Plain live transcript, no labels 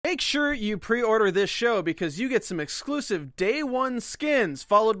Make sure you pre-order this show because you get some exclusive day one skins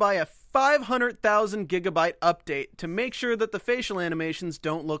followed by a 500,000 gigabyte update to make sure that the facial animations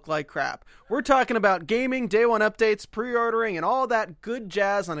don't look like crap. We're talking about gaming, day one updates, pre-ordering, and all that good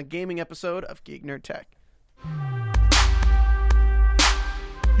jazz on a gaming episode of Geek Nerd Tech.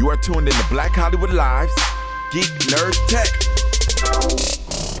 You are tuned in to Black Hollywood Live's Geek Nerd Tech.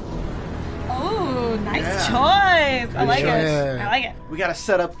 Oh, nice choice. I like it. I like it. We got to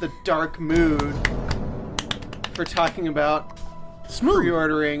set up the dark mood for talking about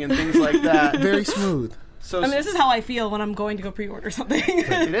pre-ordering and things like that. Very smooth. So I mean, this is how I feel when I'm going to go pre-order something.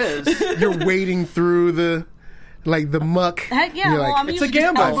 It is. You're wading through the muck. Heck yeah, You're well, like, I'm it's a usually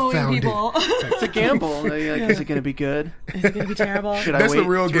just gamble. elbowing Found it. people. It's a gamble. Like, is it going to be good? Is it going to be terrible? Should That's I the wait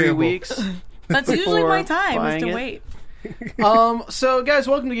real 3 gamble. weeks? That's usually my before time, is buying to it? wait. So guys,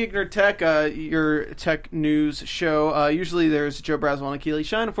 welcome to Geek Nerd Tech, your tech news show. Usually there's Joe Braswell and Keely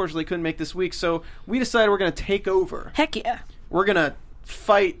Shine. Unfortunately, couldn't make this week, so we decided we're going to take over. Heck yeah. We're going to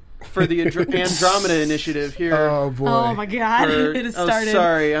fight for the Andromeda Initiative here. oh boy. Oh my god, it has started.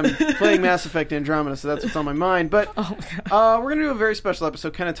 Sorry, I'm playing Mass Effect Andromeda, so that's what's on my mind. But Oh my god. we're going to do a very special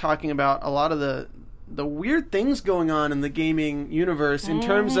episode kind of talking about a lot of the weird things going on in the gaming universe in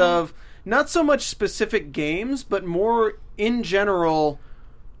terms of not so much specific games, but more in general,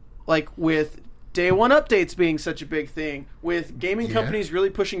 like with day one updates being such a big thing, with gaming companies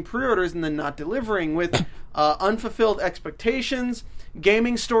really pushing pre-orders and then not delivering, with unfulfilled expectations,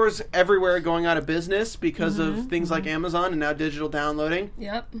 gaming stores everywhere going out of business because of things like Amazon and now digital downloading.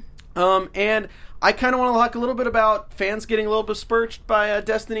 Yep. And I kind of want to talk a little bit about fans getting a little besmirched by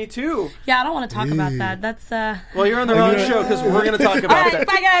Destiny 2. Yeah, I don't want to talk about that. That's Well, you're on the wrong show because we're going to talk about Alright, that.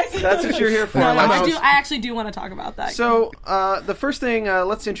 bye guys. That's what you're here for. No, Let's- I actually do want to talk about that. So, the first thing,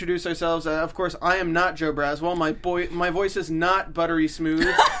 let's introduce ourselves. Of course, I am not Joe Braswell. My voice is not buttery smooth.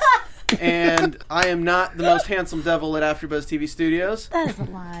 And I am not the most handsome devil at AfterBuzz TV Studios. that is a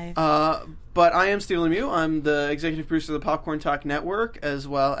lie. But I am Steve Lemieux. I'm the executive producer of the Popcorn Talk Network, as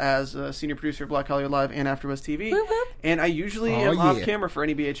well as senior producer of Black Hollywood Live and AfterBuzz TV. Whoop, whoop. And I usually am off camera for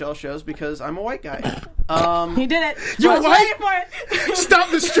any BHL shows because I'm a white guy. He did it. You're I was white? waiting for it. Stop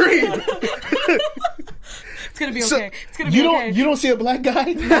the stream. It's gonna be So, okay. It's gonna be you okay. don't see a black guy?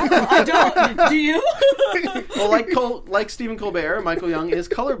 I don't. Do you? Well, like Stephen Colbert, Michael Young is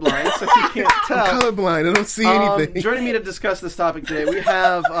colorblind, so he can't tell. Colorblind. I don't see anything. Joining me to discuss this topic today, we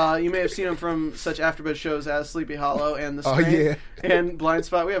have, you may have seen him from such AfterBuzz shows as Sleepy Hollow and The Strain and Blind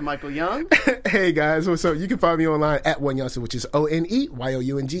Spot. We have Michael Young. Hey guys, what's up? You can find me online at OneYoungsta, which is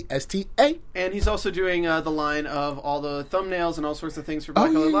ONEYOUNGSTA. And he's also doing the line of all the thumbnails and all sorts of things for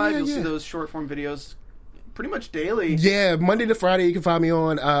Black Hollywood Live. You'll see those short form videos pretty much daily. Yeah, Monday to Friday you can find me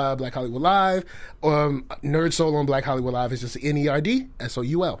on Black Hollywood Live. Nerd Soul on Black Hollywood Live is just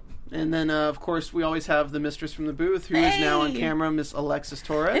NERDSOUL. And then, of course, we always have the mistress from the booth, who is now on camera, Miss Alexis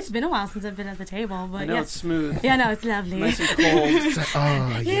Torres. It's been a while since I've been at the table, but I know, yes. it's smooth. Yeah, no, it's lovely. Nice and cold. It's like,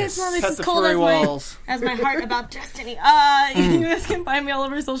 oh, Yes, well, it's Pet as the cold furry as walls. as my heart about Destiny. You guys can find me all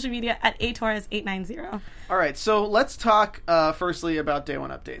over social media at atorres890. All right, so let's talk firstly about day one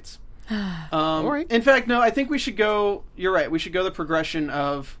updates. right. In fact, no, I think we should go. You're right. We should go the progression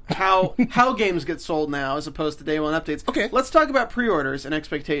of how games get sold now, as opposed to day one updates. Okay. Let's talk about pre-orders and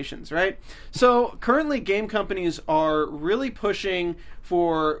expectations. Right. So currently, game companies are really pushing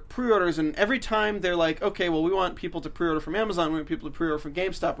for pre-orders, and every time they're like, okay, well, we want people to pre-order from Amazon, we want people to pre-order from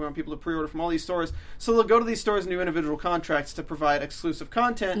GameStop, we want people to pre-order from all these stores. So they'll go to these stores and do individual contracts to provide exclusive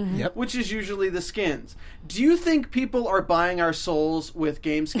content, Yep. which is usually the skins. Do you think people are buying our souls with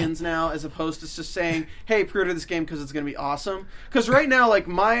game skins now, as opposed to just saying, hey, pre-order this game because it's going to be awesome? Because right now, like,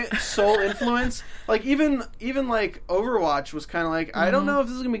 my sole influence, like, even like, Overwatch was kind of like, I don't know if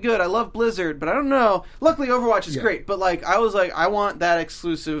this is going to be good. I love Blizzard, but I don't know. Luckily, Overwatch is great, but, like, I was like, I want that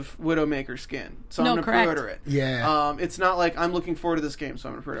exclusive Widowmaker skin, so I'm going to pre-order it. Yeah. It's not like I'm looking forward to this game, so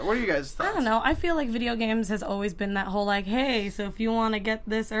I'm going to pre-order it. What are you guys' thoughts? I don't know. I feel like video games has always been that whole like, hey, so if you want to get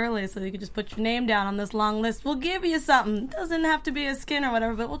this early so you can just put your name down on this long list, we'll give you something. Doesn't have to be a skin or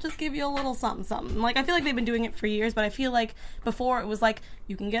whatever, but we'll just give you a little something. Like, I feel like they've been doing it for years, but I feel like before it was like,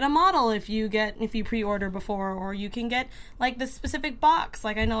 you can get a model if you pre-order before, or you can get like this specific box.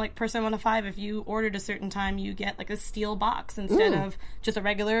 Like, I know, like, Persona 5, if you ordered a certain time, you get like a steel box instead of just a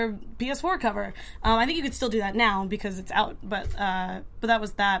regular PS4 cover. I think you could still do that now because it's out, but that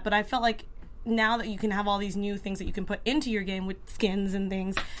was that. But I felt like now that you can have all these new things that you can put into your game with skins and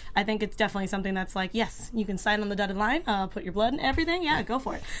things, I think it's definitely something that's like, yes, you can sign on the dotted line, put your blood and everything, yeah, go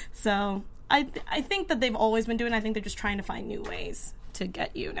for it. So I think that they've always been doing it. I think they're just trying to find new ways to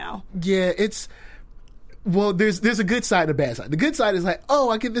get you now. Yeah, it's Well, there's a good side and a bad side. The good side is like,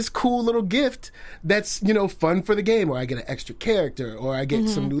 oh, I get this cool little gift that's, fun for the game, or I get an extra character, or I get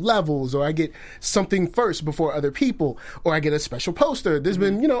some new levels, or I get something first before other people, or I get a special poster. There's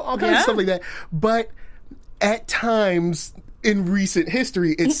been, all kinds of stuff like that. But at times in recent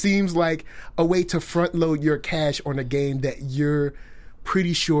history, it seems like a way to front load your cash on a game that you're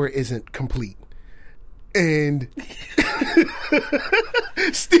pretty sure isn't complete. And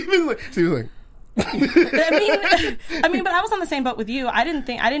Steven's like, I mean, but I was on the same boat with you. I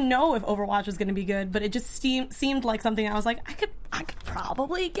didn't know if Overwatch was going to be good, but it just seemed like something I was like, I could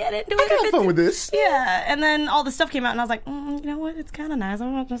probably get into it. I can have fun with this. Yeah, and then all the stuff came out, and I was like, you know what? It's kind of nice.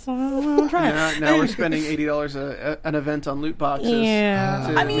 I'm just gonna try it. Now we're spending $80 an event on loot boxes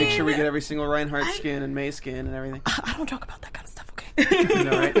to make sure we get every single Reinhardt skin and Mei skin and everything. I don't joke about that kind of stuff. Okay.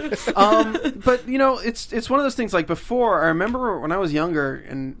 Right? But it's one of those things. Like before, I remember when I was younger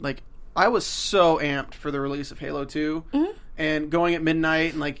and like. I was so amped for the release of Halo 2 and going at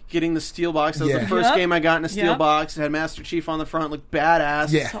midnight and like getting the steel box. That was the first game I got in a steel box. It had Master Chief on the front, looked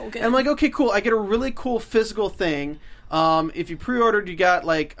badass. Yeah. So good. And I'm like, okay, cool. I get a really cool physical thing. If you pre-ordered, you got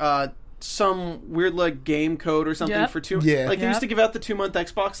like some weird like game code or something for 2. Yeah. Like they used to give out the 2-month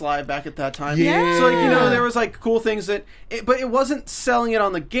Xbox Live back at that time. Yeah. So like there was like cool things but it wasn't selling it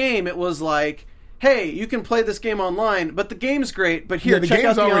on the game. It was like, hey, you can play this game online, but the game's great, but here, check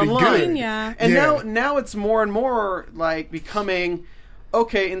out the online. Good. Yeah. And now it's more and more like becoming,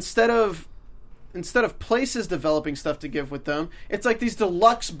 okay, instead of places developing stuff to give with them, it's like these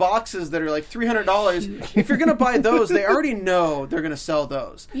deluxe boxes that are like $300. If you're going to buy those, they already know they're going to sell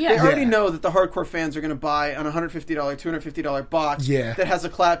those. Yeah. They already know that the hardcore fans are going to buy an $150, $250 box that has a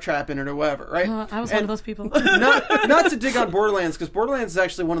claptrap in it or whatever, right? I was one of those people. Not to dig on Borderlands, because Borderlands is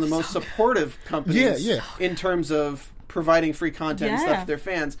actually one of the most supportive companies in terms of providing free content and stuff to their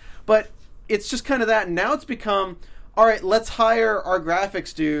fans. But it's just kind of that. And now it's become, all right, let's hire our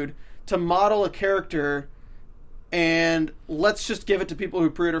graphics dude to model a character, and let's just give it to people who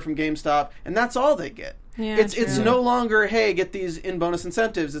pre-order from GameStop, and that's all they get. Yeah, it's no longer, hey, get these in-bonus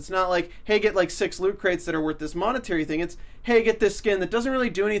incentives. It's not like, hey, get like 6 loot crates that are worth this monetary thing. It's, hey, get this skin that doesn't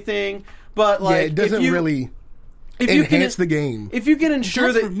really do anything, but like... it doesn't really... enhance the game. If you can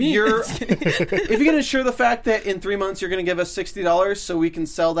ensure that you're... if you can ensure the fact that in 3 months you're going to give us $60 so we can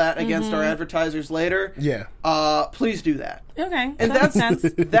sell that against our advertisers later, please do that. Okay, and that makes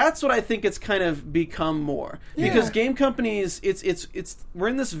sense. That's what I think it's kind of become more. Because game companies, it's we're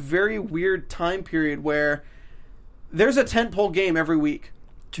in this very weird time period where there's a tentpole game every week.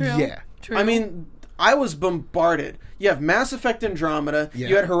 True. Yeah. True. I mean, I was bombarded. You have Mass Effect Andromeda. Yeah.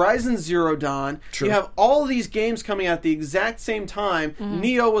 You had Horizon Zero Dawn. True. You have all of these games coming out at the exact same time.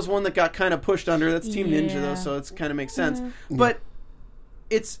 Neo was one that got kind of pushed under. That's Team Ninja, though, so it kind of makes sense. But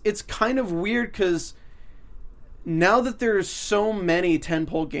it's kind of weird because now that there's so many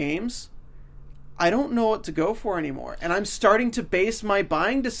tentpole games, I don't know what to go for anymore. And I'm starting to base my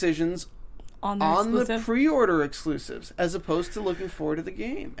buying decisions on the pre-order exclusives as opposed to looking forward to the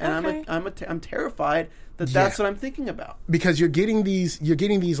game. And I'm terrified that that's what I'm thinking about. Because you're getting these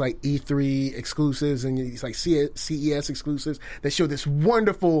like E3 exclusives and these like CES exclusives that show this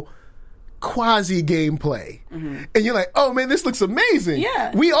wonderful quasi gameplay. And you're like, "Oh man, this looks amazing.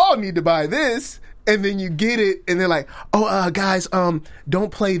 Yeah. We all need to buy this." And then you get it, and they're like, "Oh, guys,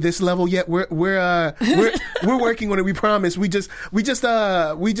 don't play this level yet. We're working on it. We promise. We just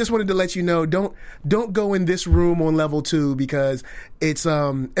wanted to let you know. Don't go in this room on level 2 because it's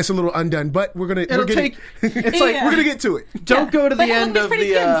a little undone. But we're gonna We're gonna get to it. Don't go to the end of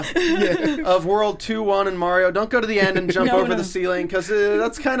the of World 2-1 and Mario. Don't go to the end and jump over the ceiling because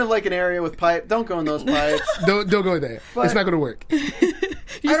that's kind of like an area with pipe. Don't go in those pipes. Don't go there. It's not gonna work.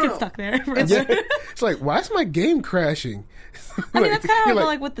 You just get stuck there. It's like, why is my game crashing? I mean, that's kind of how I feel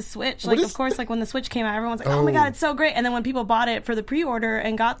like with the Switch. Like, of course, like when the Switch came out, everyone's like, "Oh my god, it's so great!" And then when people bought it for the pre-order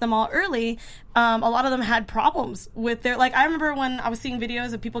and got them all early, a lot of them had problems with their. Like, I remember when I was seeing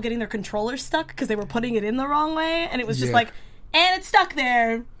videos of people getting their controllers stuck because they were putting it in the wrong way, and it was just like, and it's stuck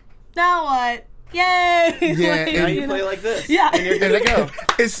there. Now what? Yay! Yeah, now you play like this. Yeah, and you're good to go.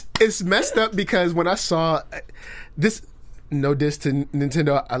 It's messed up because when I saw this. No diss to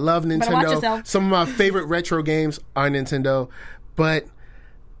Nintendo. I love Nintendo. Watch yourself. Some of my favorite retro games are Nintendo, but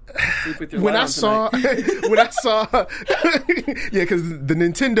when I saw, yeah, because the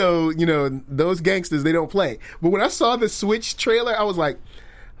Nintendo, those gangsters, they don't play. But when I saw the Switch trailer, I was like,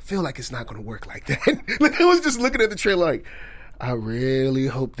 I feel like it's not going to work like that. Like, I was just looking at the trailer like, I really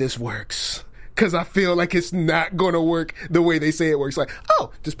hope this works. Because I feel like it's not going to work the way they say it works. Like,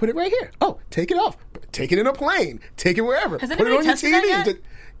 oh, just put it right here. Oh, take it off. Take it in a plane. Take it wherever. Has put it on your tested that TV. yet?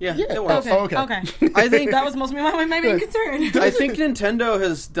 Yeah, Yeah. it works. Oh, okay. I think That was mostly my main concern. I think Nintendo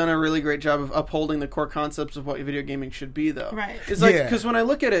has done a really great job of upholding the core concepts of what video gaming should be, though. Right. It's like, Yeah. because when I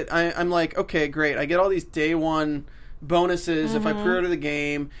look at it, I'm like, okay, great. I get all these day one bonuses if I pre-order the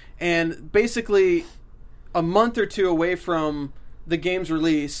game, and basically a month or two away from the game's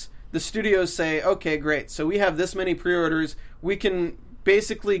release, the studios say, okay, great. So we have this many pre-orders. We can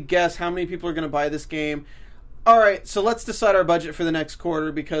basically guess how many people are going to buy this game. All right, so let's decide our budget for the next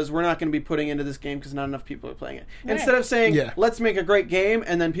quarter because we're not going to be putting into this game because not enough people are playing it. Right. Instead of saying, Yeah. let's make a great game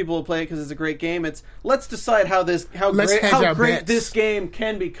and then people will play it because it's a great game, it's let's decide how Let's great hedge our bets. this game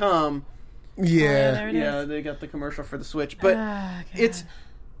can become. Yeah. There it Yeah, is. they got the commercial for the Switch, but God. it's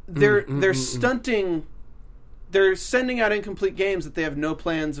they're stunting. They're sending out incomplete games that they have no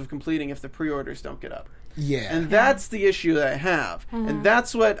plans of completing if the pre-orders don't get up. Yeah. And that's the issue that I have. And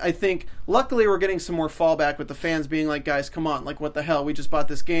that's what I think, luckily we're getting some more fallback with the fans being like, guys, come on, like what the hell, we just bought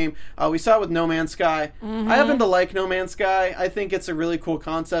this game. We saw it with No Man's Sky. I happen to like No Man's Sky. I think it's a really cool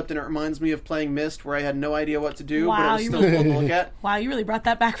concept and it reminds me of playing Myst where I had no idea what to do, but it Wow, was you still really- cool to look at. Wow, you really brought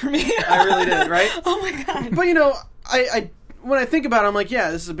that back for me. I really did, right? Oh my god. But I when I think about it, I'm like,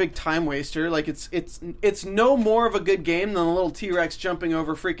 yeah, this is a big time waster. Like it's no more of a good game than a little T-Rex jumping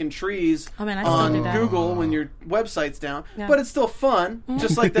over freaking trees Oh, man, I still on do that. Google when your website's down. Yeah. But it's still fun,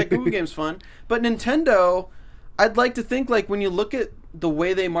 just like that Google game's fun. But Nintendo, I'd like to think like when you look at the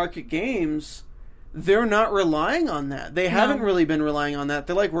way they market games, they're not relying on that. They haven't really been relying on that.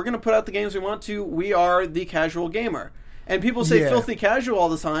 They're like, we're going to put out the games we want to. We are the casual gamer. And people say Yeah. filthy casual all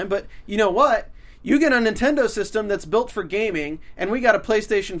the time, but you know what? You get a Nintendo system that's built for gaming, and we got a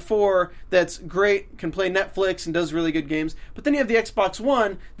PlayStation 4 that's great, can play Netflix, and does really good games. But then you have the Xbox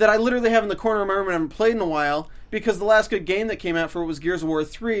One that I literally have in the corner of my room and haven't played in a while because the last good game that came out for it was Gears of War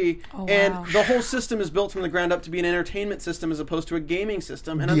 3, Oh, and wow. the whole system is built from the ground up to be an entertainment system as opposed to a gaming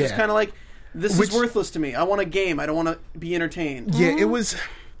system. And I'm just Yeah. kind of like, this Which- is worthless to me. I want a game. I don't want to be entertained. Yeah, it was.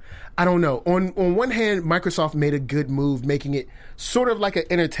 I don't know. On one hand, Microsoft made a good move, making it sort of like an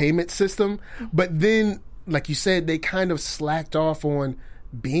entertainment system, but then, like you said, they kind of slacked off on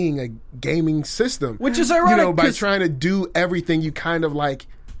being a gaming system, Which is ironic, by 'cause- trying to do everything. You kind of like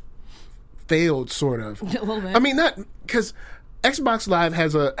failed, sort of. A little bit. I mean, not because Xbox Live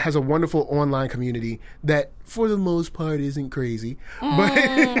has a wonderful online community that, for the most part, isn't crazy, but.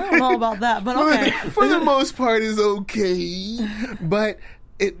 I don't know about that, but okay. For the most part, is okay. But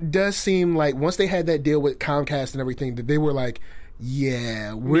it does seem like once they had that deal with Comcast and everything, that they were like,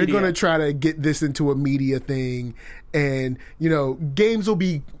 yeah, we're Media. going to try to get this into a media thing. And, games will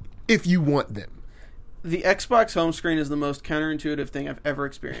be if you want them. The Xbox home screen is the most counterintuitive thing I've ever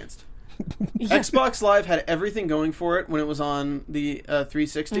experienced. Xbox Live had everything going for it when it was on the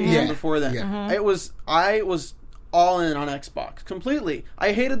 360 Yeah. and before then. Yeah. I was all in on Xbox completely.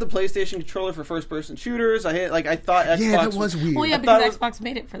 I hated the PlayStation controller for first-person shooters. I thought Xbox Yeah, that was weird. Well, yeah, I thought because it Xbox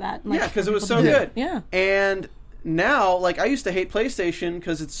made it for that. Like, Yeah, because it was people so do good. Yeah. And now, I used to hate PlayStation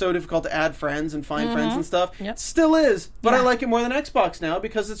because it's so difficult to add friends and find friends and stuff. Yep. Still is, but I Yeah. like it more than Xbox now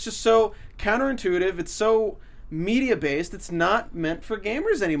because it's just so counterintuitive. It's so media-based. It's not meant for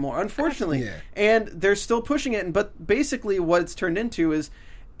gamers anymore, unfortunately. Yeah. And they're still pushing it. But basically what it's turned into is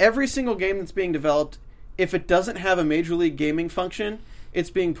every single game that's being developed, if it doesn't have a Major League Gaming function, it's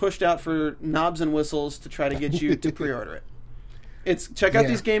being pushed out for knobs and whistles to try to get you to pre-order it. It's check out Yeah.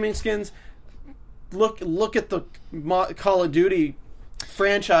 these gaming skins. Look at the Call of Duty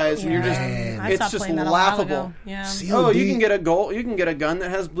franchise, and you're just I it's stopped just playing that a while laughable. ago. Yeah. Oh, you COD. can get you can get a gun that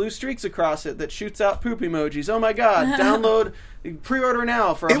has blue streaks across it that shoots out poop emojis. Oh my god! Download, pre-order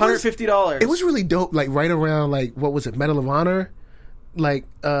now for It was- $150. It was really dope, right around, what was it, Medal of Honor?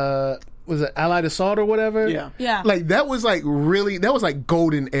 Was it Allied Assault or whatever? Yeah. Yeah. That was, that was,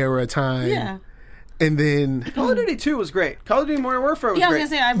 golden era time. Yeah. And then... Call of Duty 2 was great. Call of Duty Modern Warfare was Yeah, I was great. gonna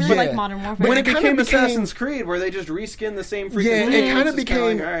say I really Yeah. like Modern Warfare. When it kinda became became- Assassin's Creed, where they just reskin the same freaking Yeah, games, it kind of it's kinda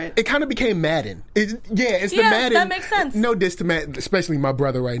became. like, all right. It kind of became Madden. It's the Yeah, Madden. that makes sense. No diss to Madden, especially my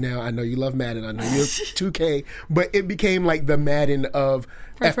brother right now. I know you love Madden. I know you're 2K, but it became like the Madden of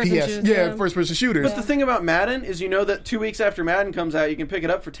First-person FPS. shooters, Yeah, yeah. first person shooters. But the thing about Madden is, that 2 weeks after Madden comes out, you can pick it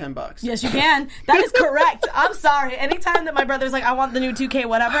up for $10. Yes, you can. That is correct. I'm sorry. Anytime that my brother's like, I want the new 2K,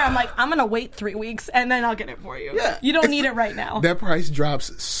 whatever, I'm like, I'm gonna wait 3 weeks and then I'll get it for you. Yeah. You don't need it right now. that price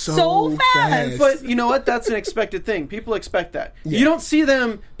drops so So fast. fast. But you know what? That's an expected thing. People expect that. You don't see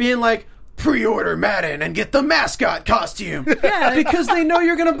them being like, pre-order Madden and get the mascot costume. Yeah. Because they know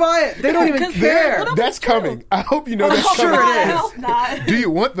you're going to buy it. They don't even 'cause care. what that's coming. I hope you know that's Oh, sure coming. it God, is. I hope not. Do you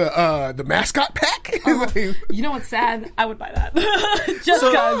want the mascot pack? Like, You know what's sad? I would buy that. Just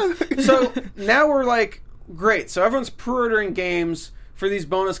because. So now we're like, great. So everyone's pre-ordering games for these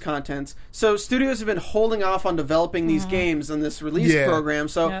bonus contents. So studios have been holding off on developing these games in this release program.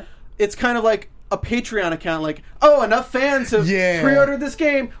 So it's kind of like a Patreon account, like, oh, enough fans have pre-ordered this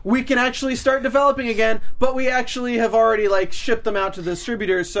game, we can actually start developing again, but we actually have already like shipped them out to the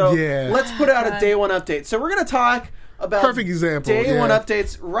distributors, so let's put out a day one update. So we're going to talk about perfect example day one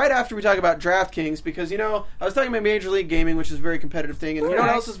updates right after we talk about DraftKings, because, you know, I was talking about Major League Gaming, which is a very competitive thing, and you know what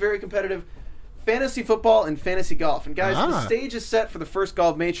else is very competitive? Fantasy football and fantasy golf. And guys, the stage is set for the first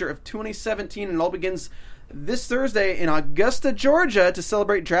Golf Major of 2017, and it all begins this Thursday in Augusta, Georgia. To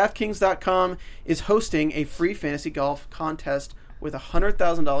celebrate, DraftKings.com is hosting a free fantasy golf contest with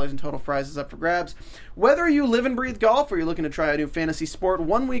 $100,000 in total prizes up for grabs. Whether you live and breathe golf or you're looking to try a new fantasy sport,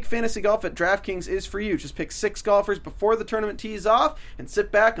 1 week fantasy golf at DraftKings is for you. Just pick 6 golfers before the tournament tees off and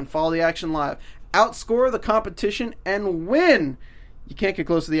sit back and follow the action live. Outscore the competition and win. You can't get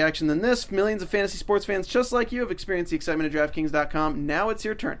closer to the action than this. Millions of fantasy sports fans just like you have experienced the excitement at DraftKings.com. Now it's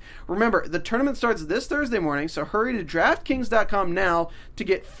your turn. Remember, the tournament starts this Thursday morning, so hurry to DraftKings.com now to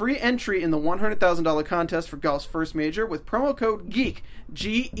get free entry in the $100,000 contest for golf's first major with promo code GEEK,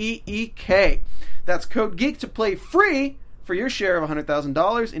 G-E-E-K. That's code GEEK to play free for your share of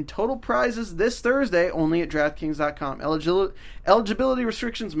 $100,000 in total prizes this Thursday only at DraftKings.com. Eligibility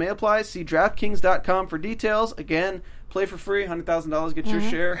restrictions may apply. See DraftKings.com for details. Again, play for free, $100,000, get your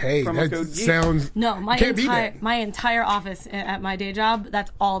share. Hey, promo that code GEEK. sounds... No, my entire office at my day job, that's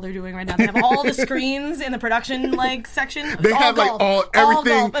all they're doing right now. They have all the screens in the production section. They have golf. everything. All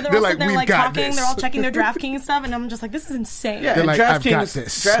golf. And they're all like, sitting there we've got talking. this. They're all checking their DraftKings stuff, and I'm just like, this is insane. Yeah, They're and like, I've got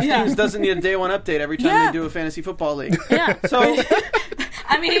this. DraftKings doesn't need a day one update every time they do a fantasy football league. Yeah. So...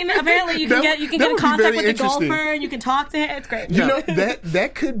 I mean, apparently you can get in contact with the golfer and you can talk to him. It's great. You know,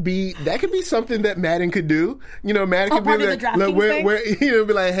 that could be something that Madden could do. You know, Madden could part be of like, the DraftKings look, thing? we're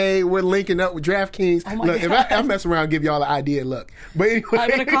be like, hey, we're linking up with DraftKings. Oh my look, God. if I mess around, give y'all an idea. Look, but anyway, I'm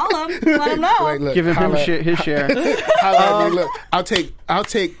gonna call him. Let him know. like, look, Give him holla- his share. holla at me. Look, I'll take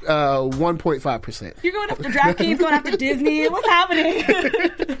 1.5%. You're going after DraftKings, going after Disney. What's happening?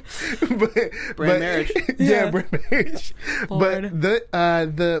 Brand marriage. Yeah, brand marriage. Lord. But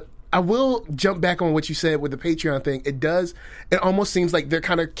the I will jump back on what you said with the Patreon thing. It almost seems like they're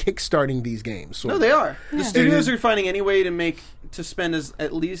kind of kickstarting these games. No, they are. The studios are finding any way to spend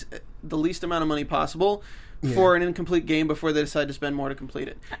at least the least amount of money possible for an incomplete game before they decide to spend more to complete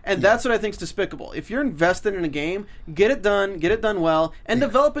it. And that's what I think is despicable. If you're invested in a game, get it done well, and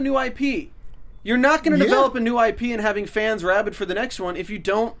develop a new IP. You're not going to develop a new IP and having fans rabid for the next one if you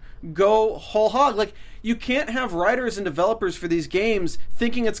don't go whole hog. Like, you can't have writers and developers for these games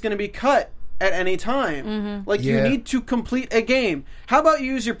thinking it's going to be cut at any time. Mm-hmm. Like, you need to complete a game. How about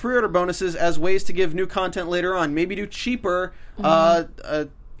you use your pre-order bonuses as ways to give new content later on? Maybe do cheaper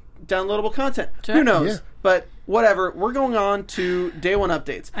downloadable content. Sure. Who knows? Yeah. But whatever. We're going on to day one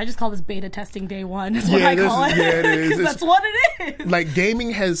updates. I just call this beta testing day one. Is what I call it. Yeah, it is. 'Cause that's what it is. Like, gaming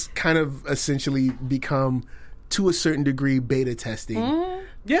has kind of essentially become, to a certain degree, beta testing.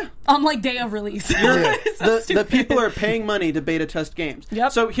 Yeah. On like day of release. The people are paying money to beta test games.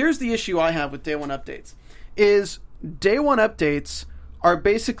 Yep. So here's the issue I have with day one updates. Is day one updates are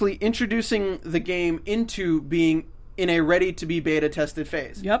basically introducing the game into being in a ready to be beta tested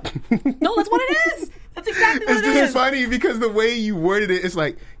phase. Yep. No, that's what it is. That's exactly what It's it just is. funny because the way you worded it, it's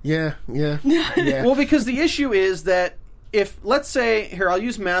like, yeah. Well, because the issue is that if, let's say, here, I'll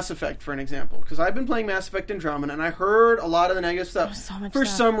use Mass Effect for an example, because I've been playing Mass Effect Andromeda, and I heard a lot of the negative stuff. so much For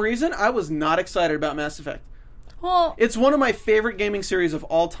stuff. some reason, I was not excited about Mass Effect. Well, It's one of my favorite gaming series of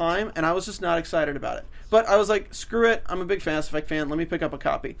all time, and I was just not excited about it. But I was like, screw it, I'm a big Mass Effect fan, let me pick up a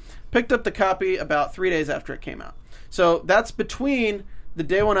copy. Picked up the copy about 3 days after it came out. So that's between the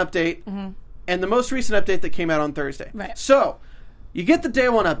day one update and the most recent update that came out on Thursday. Right. So you get the day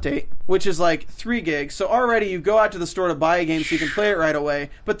one update, which is like 3 gigs. So already you go out to the store to buy a game so you can play it right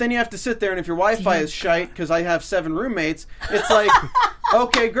away. But then you have to sit there, and if your Wi-Fi is shite, because I have 7 roommates, it's like,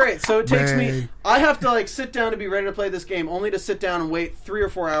 okay, great. So it takes me, I have to like sit down to be ready to play this game, only to sit down and wait 3 or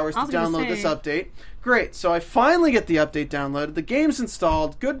 4 hours to I was gonna download this say. update. Great. So I finally get the update downloaded. The game's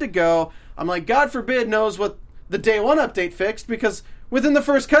installed, good to go. I'm like, God forbid knows what the day one update fixed, because within the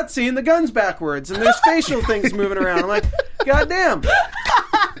first cutscene, the gun's backwards and there's facial things moving around. I'm like, God damn.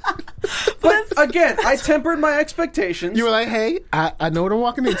 But again, I tempered my expectations. You were like, hey, I know what I'm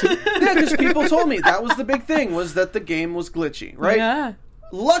walking into. Yeah, because people told me that was the big thing, was that the game was glitchy, right? yeah.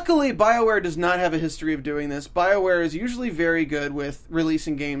 Luckily, BioWare does not have a history of doing this. BioWare is usually very good with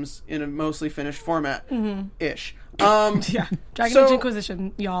releasing games in a mostly finished format. Ish. Yeah. Dragon So- Age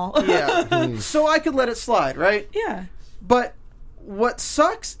Inquisition, y'all. Yeah. So I could let it slide, right? Yeah. But what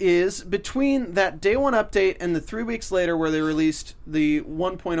sucks is between that day one update and the 3 weeks later where they released the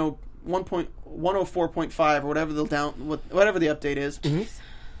 1.04.5 or whatever whatever the update is,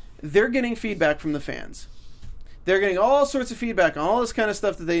 they're getting feedback from the fans. They're getting all sorts of feedback on all this kind of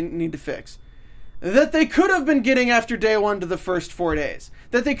stuff that they need to fix. That they could have been getting after day one to the first 4 days.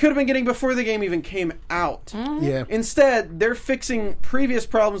 That they could have been getting before the game even came out. Yeah. Instead, they're fixing previous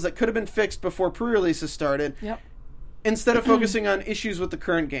problems that could have been fixed before pre-releases started. Yep. Instead of focusing on issues with the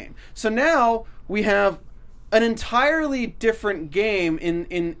current game. So now we have an entirely different game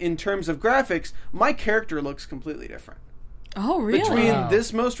in terms of graphics. My character looks completely different. Oh, really? Between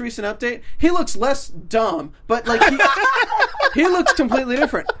this most recent update, he looks less dumb, but like he looks completely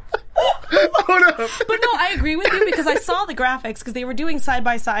different. But no, I agree with you because I saw the graphics because they were doing side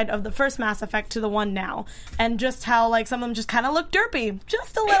by side of the first Mass Effect to the one now, and just how like some of them just kind of look derpy,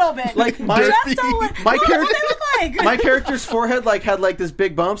 just a little bit. Like my character's forehead like had like this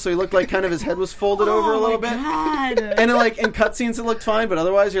big bump, so he looked like kind of his head was folded over a little bit. And like in cutscenes it looked fine, but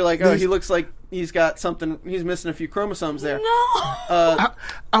otherwise you're like, oh, he looks like he's got something. He's missing a few chromosomes there. No.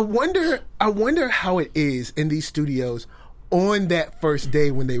 I wonder how it is in these studios on that first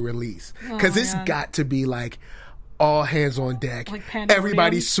day when they release, because it's got to be like all hands on deck, like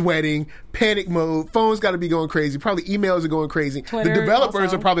everybody's sweating, panic mode, phones got to be going crazy, probably emails are going crazy, Twitter the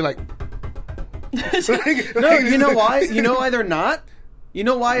developers also. are probably like no, you know why they're not, you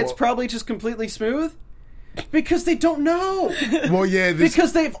know why it's probably just completely smooth, because they don't know. Well, yeah,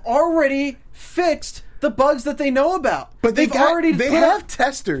 because they've already fixed the bugs that they know about. But they have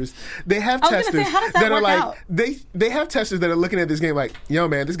testers. They have testers say, how does that are work like out? they have testers that are looking at this game like, yo,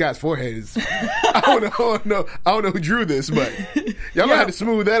 man, this guy's forehead is. I don't know who drew this, but y'all gonna have to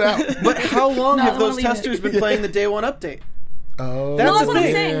smooth that out. But how long have those testers been playing the day one update? Oh, that's what I'm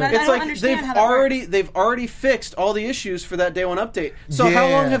saying. That, it's I don't like understand how that works. they've already fixed all the issues for that day one update. So how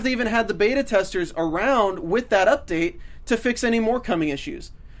long have they even had the beta testers around with that update to fix any more coming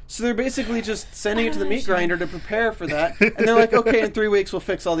issues? So they're basically just sending it to the meat grinder to prepare for that, and they're like, okay, in 3 weeks we'll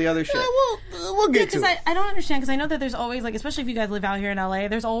fix all the other shit. We'll get to it. I don't understand, because I know that there's always, like, especially if you guys live out here in LA,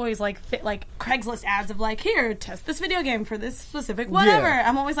 there's always, like, Craigslist ads of, like, here, test this video game for this specific whatever. Yeah.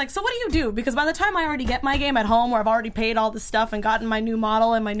 I'm always like, so what do? Because by the time I already get my game at home, where I've already paid all this stuff and gotten my new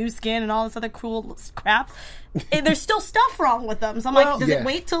model and my new skin and all this other cool crap, there's still stuff wrong with them. So I'm like, does it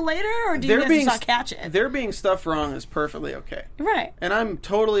wait till later, or do you guys just not catch it? There being stuff wrong is perfectly okay. Right. And I'm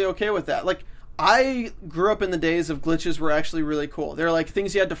totally okay with that. Like, I grew up in the days of glitches were actually really cool. They're like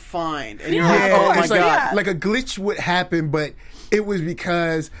things you had to find. And you're like, oh my God. Like a glitch would happen, but it was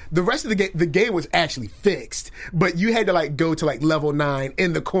because the rest of the game was actually fixed, but you had to like go to like level 9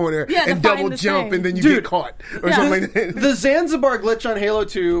 in the corner and double jump, and then you get caught or something like that. The Zanzibar glitch on Halo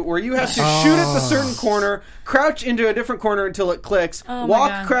 2, where you have to shoot at the certain corner, crouch into a different corner until it clicks,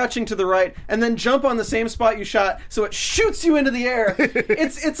 walk crouching to the right, and then jump on the same spot you shot, so it shoots you into the air.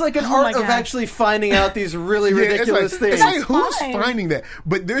 It's like an art of actually finding out these really ridiculous things. It's like, who's finding that?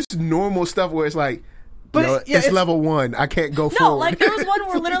 But there's normal stuff where it's like, but it's level 1. I can't go forward. No, like there was one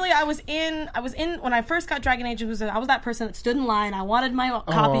where literally I was in when I first got Dragon Age. I was that person that stood in line. I wanted my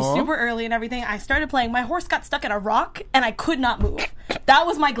copy super early and everything. I started playing. My horse got stuck in a rock and I could not move. That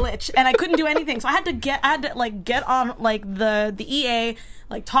was my glitch, and I couldn't do anything. So I had to get on like the EA,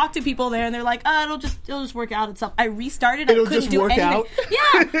 like talk to people there, and they're like, it'll just work out itself. I restarted. I couldn't do anything. Out?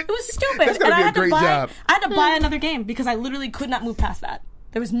 Yeah, it was stupid. That's gonna be a great job. I had to buy another game because I literally could not move past that.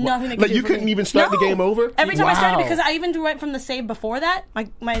 There was nothing that could like do you for couldn't me. even start the game over. Every time I started, because I even went from the save before that,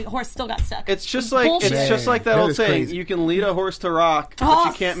 my horse still got stuck. It's just like that old saying: crazy. you can lead a horse to rock, but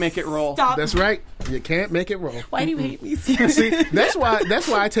you can't make it roll. Stop. That's right. You can't make it roll. Why do you hate me? See, that's why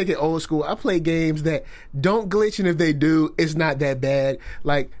I take it old school. I play games that don't glitch, and if they do, it's not that bad.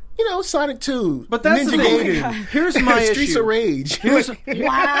 Like, you know, Sonic 2, but that's Ninja the thing. Gaiden, Here's my Streets issue. of Rage.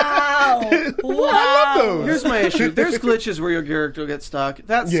 Wow. I love those. Here's my issue. There's glitches where your character will get stuck.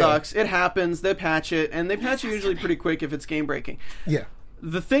 That sucks. It happens. They patch it, and they patch it usually pretty quick if it's game breaking. Yeah.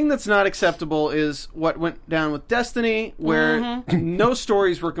 The thing that's not acceptable is what went down with Destiny, where no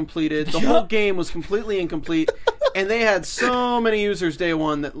stories were completed. The whole game was completely incomplete, and they had so many users day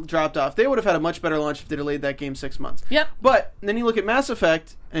one that dropped off. They would have had a much better launch if they delayed that game 6 months. Yep. But then you look at Mass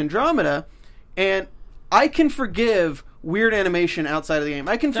Effect Andromeda, and I can forgive weird animation outside of the game.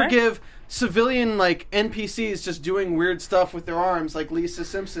 I can forgive civilian like NPCs just doing weird stuff with their arms, like Lisa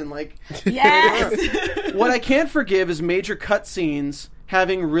Simpson. Like, yes. What I can't forgive is major cutscenes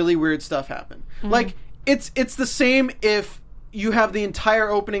having really weird stuff happen. Like, it's the same if you have the entire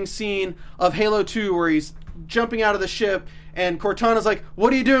opening scene of Halo 2 where he's jumping out of the ship and Cortana's like,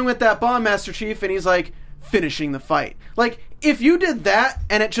 what are you doing with that bomb, Master Chief? And he's like, finishing the fight. Like, if you did that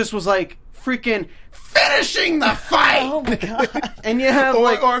and it just was like freaking finishing the fight. Oh my god. And you have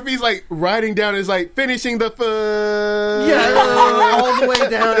or if he's like riding down, it's like finishing the all the way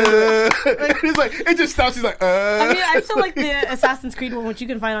down. It's like it just stops. He's like, I mean, I still like the Assassin's Creed one, which you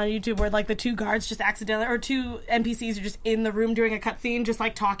can find on YouTube, where like the two guards just accidentally, or two NPCs are just in the room during a cutscene, just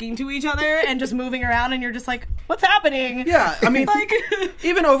like talking to each other and just moving around, and you're just like, what's happening? Yeah, I mean, like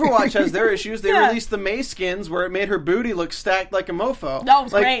even Overwatch has their issues. They Yeah. released the Mei skins where it made her booty look stacked like a mofo. That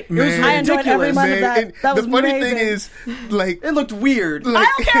was Like, great. It was I enjoyed every ridiculous. moment of that. and That was the funny amazing. thing is, like, It looked weird. I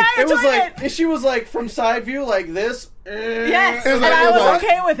don't care. I It was enjoyed like she was like from side view like this. Yes, It was and like- I it was was like-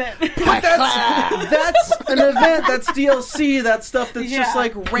 okay with it. That's an event. That's DLC. That's stuff that's just Yeah.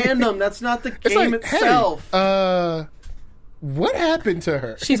 like random. That's not the it's game like, itself. hey, what happened to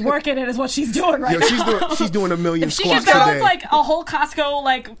her? She's working it, is what she's doing right Yo, now. she's doing a million If she squats just a got day. like a whole Costco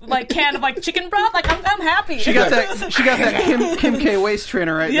like can of like chicken broth, like I'm happy. She got that. She got that Kim K waist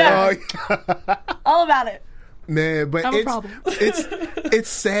trainer right Yeah. there. all about it. Man, but Have a it's problem. it's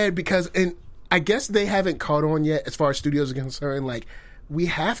sad because, and I guess they haven't caught on yet as far as studios are concerned. Like, we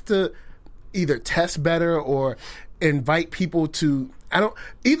have to either test better or invite people to.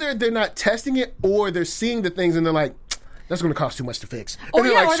 Either they're not testing it or they're seeing the things and they're like, that's going to cost too much to fix. Or And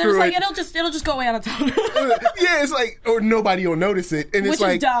they're yeah, like, or they're screw just like it. it'll just go away on its own. Yeah, it's like, or nobody will notice it, and Which it's is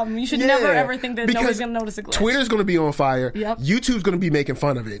like dumb. You should never ever think that nobody's because gonna notice a glitch. Twitter's going to be on fire. Yep. YouTube's going to be making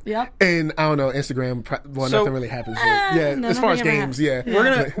fun of it. Yep. And I don't know, Instagram. Well, So- nothing really happens. Yeah, no, as far as nothing ever games, yeah.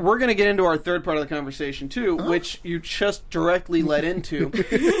 happens. We're gonna get into our third part of the conversation too, which you just directly led into,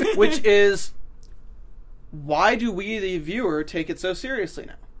 which is why do we, the viewer, take it so seriously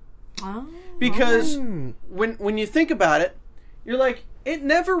now? Oh, Because when you think about it, you're like, it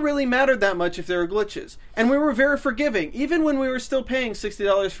never really mattered that much if there were glitches, and we were very forgiving, even when we were still paying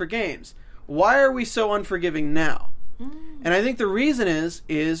 $60 for games. Why are we so unforgiving now? And I think the reason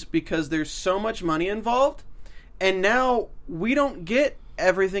is because there's so much money involved, and now we don't get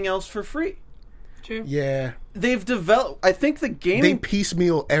everything else for free. true. Yeah. They've developed. I think the They gaming.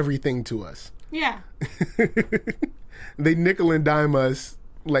 piecemeal everything to us. Yeah. They nickel and dime us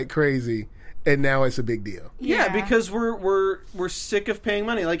like crazy, and now it's a big deal. Yeah, because we're sick of paying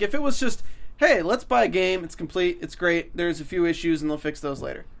money. Like if it was just, hey, let's buy a game. It's complete. It's great. There's a few issues, and they'll fix those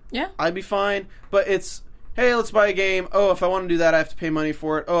later. Yeah. I'd be fine. But it's, hey, let's buy a game. Oh, if I want to do that, I have to pay money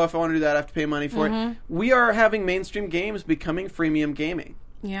for it. Oh, if I want to do that, I have to pay money for it. We are having mainstream games becoming freemium gaming.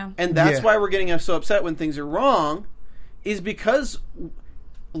 Yeah. And that's Yeah. why we're getting so upset when things are wrong, is because,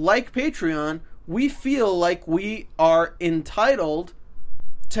 like Patreon, we feel like we are entitled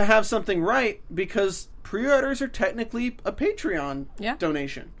to have something right because pre-orders are technically a Patreon Yeah.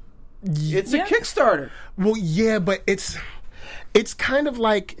 donation. It's a Yeah. Kickstarter. Well, yeah, but it's kind of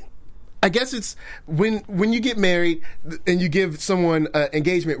like, I guess it's when you get married and you give someone an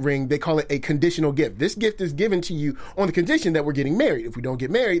engagement ring, they call it a conditional gift. This gift is given to you on the condition that we're getting married. If we don't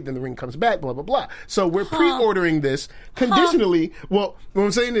get married, then the ring comes back, blah, blah, blah. So we're pre-ordering this conditionally. Well, what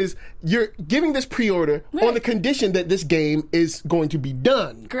I'm saying is you're giving this pre-order on the condition that this game is going to be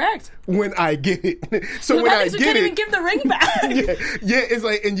done Correct. when I get it. So when that I means we get can't it, even give the ring back. yeah, it's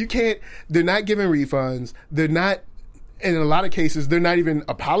like, and you can't, they're not giving refunds. They're not, in a lot of cases, they're not even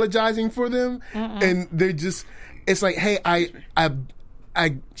apologizing for them. And they're just, it's like, hey,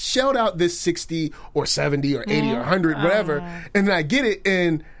 I shelled out this 60 or 70 or 80 or 100, whatever, and then I get it,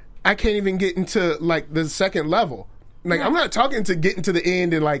 and I can't even get into, like, the second level. Like, I'm not talking to getting to the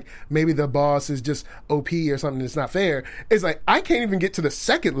end and, like, maybe the boss is just OP or something that's not fair. It's like, I can't even get to the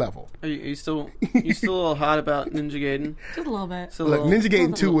second level. Are you still a little hot about Ninja Gaiden? Just a little bit. Still a Like, little Ninja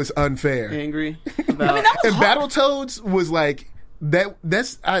Gaiden 2 was unfair. angry about And Battletoads was like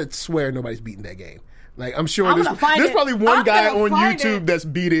that's I swear nobody's beating that game. Like I'm sure I'm there's gonna find it. probably one I'm guy gonna on find YouTube it. that's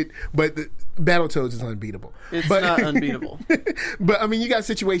beat it, but Battletoads is unbeatable. It's but, not unbeatable. But I mean, you got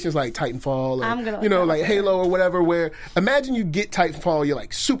situations like Titanfall, I'm or, gonna you know, look like that up. Halo or whatever. Where imagine you get Titanfall, you're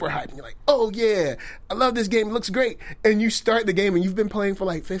like super hyped, and you're like, oh yeah, I love this game, it looks great, and you start the game and you've been playing for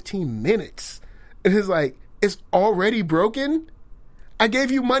like 15 minutes, and it's like it's already broken. I gave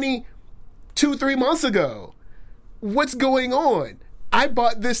you money 2-3 months ago. What's going on? I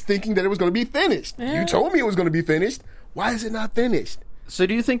bought this thinking that it was going to be finished. You told me it was going to be finished. Why is it not finished? So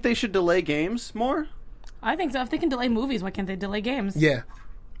do you think they should delay games more? I think so. If they can delay movies, why can't they delay games? Yeah,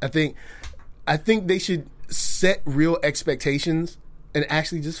 I think they should set real expectations and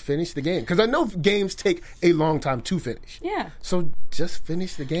actually just finish the game, because I know games take a long time to finish. Yeah. So just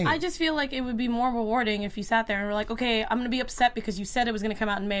finish the game. I just feel like it would be more rewarding if you sat there and were like, okay, I'm going to be upset because you said it was going to come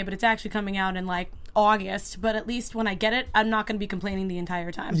out in May, but it's actually coming out in like August, but at least when I get it, I'm not going to be complaining the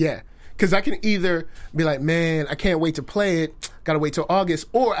entire time. Yeah. Because I can either be like, man, I can't wait to play it. Got to wait till August.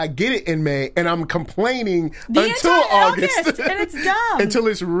 Or I get it in May and I'm complaining until August. And it's dumb. Until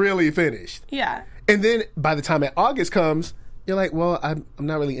it's really finished. Yeah. And then by the time that August comes, you're like, well, I'm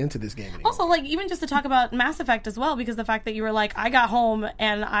not really into this game anymore. Also, like, even just to talk about Mass Effect as well, because the fact that you were like, I got home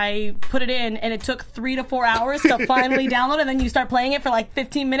and I put it in and it took 3 to 4 hours to finally download it, and then you start playing it for like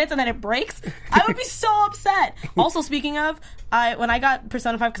 15 minutes and then it breaks, I would be so upset. Also, speaking of, when I got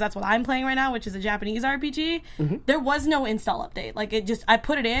Persona 5, because that's what I'm playing right now, which is a Japanese RPG, there was no install update. Like, I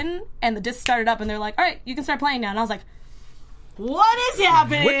put it in and the disc started up and they're like, all right, you can start playing now. And I was like, what is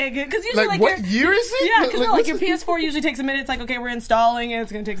happening? Because usually, like what year is it? Yeah, because like your PS4 usually takes a minute. It's like, okay, we're installing it.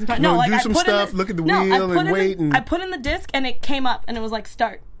 It's going to take some time. No, like do I some put stuff, in the, look at the wheel and wait. I put in the disc and it came up and it was like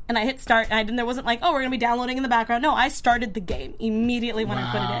start. And I hit start and there wasn't like, oh, we're going to be downloading in the background. No, I started the game immediately when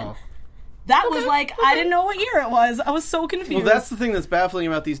I put it in. That was like, I didn't know what year it was. I was so confused. Well, that's the thing that's baffling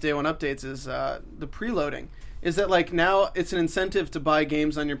about these day one updates is the preloading. Is that like now it's an incentive to buy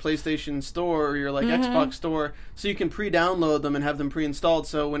games on your PlayStation Store or your like Xbox Store, so you can pre-download them and have them pre-installed.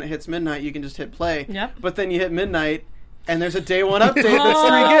 So when it hits midnight, you can just hit play. Yep. But then you hit midnight, and there's a day one update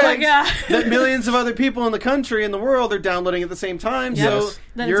that's 3 gigs that millions of other people in the country and the world are downloading at the same time. Yes. So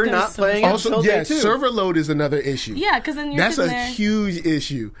Then you're it's gonna not so playing slow. it Also, until yeah, day 2. server load is another issue. Yeah, because then you're That's a sitting there. huge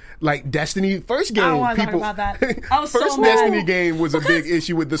issue. Like Destiny, first game, I don't want to talk people. about that. I was first so mad. Destiny game was a big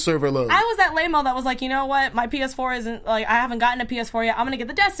issue with the server load. I was that lame-o that was like, you know what? My PS4 isn't, like, I haven't gotten a PS4 yet. I'm going to get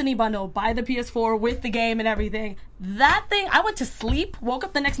the Destiny bundle, buy the PS4 with the game and everything. That thing, I went to sleep, woke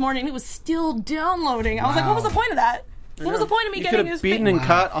up the next morning, and it was still downloading. I was like, what was the point of that? What was the point of me You getting could have this beaten thing? and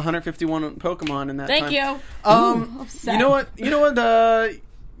caught 151 Pokemon in that Thank time. you. Upset. You know what?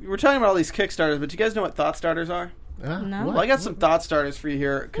 We're talking about all these Kickstarters, but do you guys know what Thought Starters are? No. Well, I got some Thought Starters for you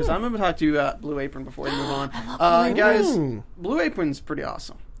here, because I'm going to talk to you about Blue Apron before we move on. Guys, Blue Apron's pretty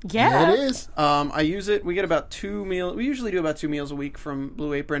awesome. Yeah. It is. I use it. We get about 2 meals. We usually do about 2 meals a week from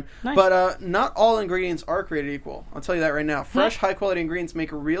Blue Apron. Nice. But not all ingredients are created equal. I'll tell you that right now. Fresh, high-quality ingredients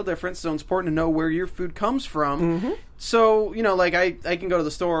make a real difference, so it's important to know where your food comes from. So, you know, like I can go to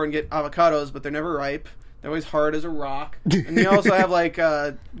the store and get avocados, but they're never ripe. They're always hard as a rock. And you also have, like...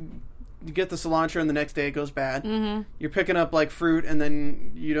 you get the cilantro and the next day it goes bad. You're picking up like fruit and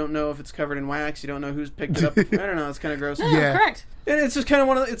then you don't know if it's covered in wax. You don't know who's picked it up. I don't know. It's kind of gross. Yeah. Correct. And it's just kind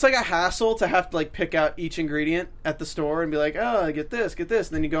of it's like a hassle to have to like pick out each ingredient at the store and be like, oh, get this. And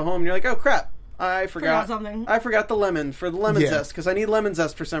then you go home and you're like, oh crap. I forgot something. I forgot the lemon for the lemon zest because I need lemon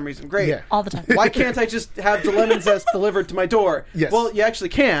zest for some reason. Great. Yeah. All the time. Why can't I just have the lemon zest delivered to my door? Yes. Well, you actually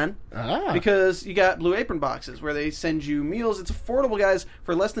can. Ah. Because you got Blue Apron boxes where they send you meals. It's affordable, guys.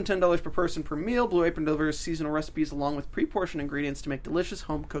 For less than $10 per person per meal, Blue Apron delivers seasonal recipes along with pre-portioned ingredients to make delicious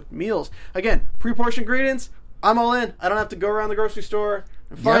home-cooked meals. Again, pre-portioned ingredients, I'm all in. I don't have to go around the grocery store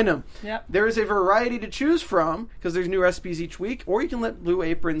and find them. Yep. There is a variety to choose from because there's new recipes each week, or you can let Blue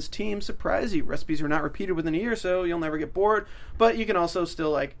Apron's team surprise you. Recipes are not repeated within a year, so you'll never get bored. But you can also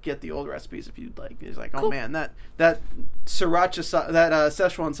still like get the old recipes if you'd like. It's like, oh man, that sriracha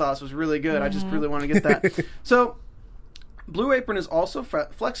Szechuan sauce was really good. I just really want to get that. So Blue Apron is also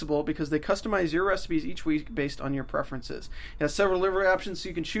flexible because they customize your recipes each week based on your preferences. It has several delivery options so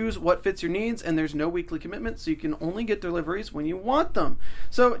you can choose what fits your needs, and there's no weekly commitment, so you can only get deliveries when you want them.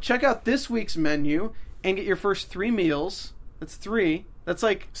 So check out this week's menu and get your first 3 meals. That's 3. That's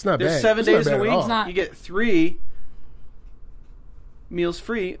like, It's not there's bad. 7 It's not days in a bad at week. all. It's not. You get 3 meals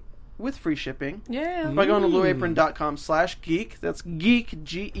free with free shipping. Yeah. By going to blueapron.com/geek. That's geek,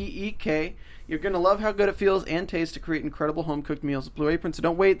 G-E-E-K. You're going to love how good it feels and tastes to create incredible home-cooked meals with Blue Apron. So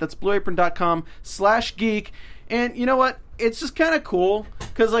don't wait. That's blueapron.com/geek. And you know what? It's just kind of cool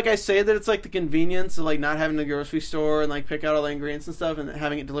because, like I say, that it's like the convenience of like not having to go to the grocery store and like pick out all the ingredients and stuff and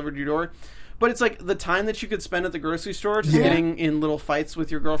having it delivered to your door. But it's like the time that you could spend at the grocery store just getting in little fights with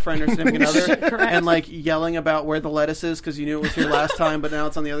your girlfriend or significant other and like yelling about where the lettuce is because you knew it was here last time, but now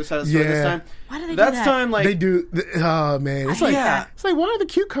it's on the other side of the store this time. Why do they do That's that? time like They do. Oh man, it's like Yeah. it's like why are the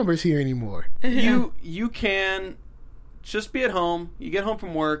cucumbers here anymore? you can just be at home. You get home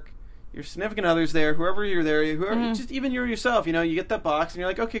from work. Your significant other's there. Whoever you're there, whoever, just even you yourself. You know, you get that box and you're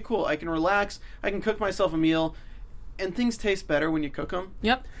like, okay, cool. I can relax. I can cook myself a meal. and things taste better when you cook them.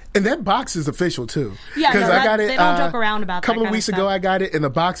 Yep. And that box is official too. Yeah, no, I got it. they don't joke around about that. A couple of kind weeks of ago, stuff. I got it, and the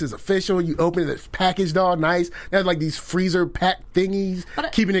box is official. You open it, it's packaged all nice. They have like these freezer pack thingies,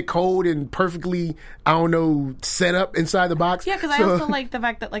 keeping it cold and perfectly, I don't know, set up inside the box. Yeah, because I also like the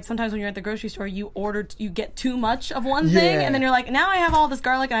fact that like sometimes when you're at the grocery store, you get too much of one thing, and then you're like, now I have all this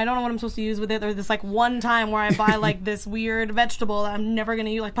garlic, and I don't know what I'm supposed to use with it. Or this like one time where I buy like this weird vegetable that I'm never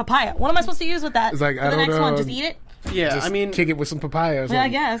gonna use, like papaya. What am I supposed to use with that? It's like, for I the don't next know. one, just eat it. Yeah, Just I mean, kick it with some papaya or something. Yeah,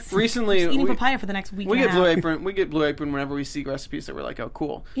 I guess. recently just eating we- papaya for the next week. we and get a Blue half. Apron. We get Blue Apron whenever we see recipes that we're like, oh,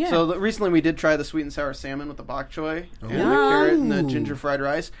 cool. Yeah. So recently we did try the sweet and sour salmon with the bok choy and the carrot and the ginger fried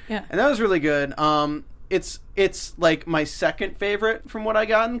rice. Yeah. And that was really good. It's like my second favorite from what I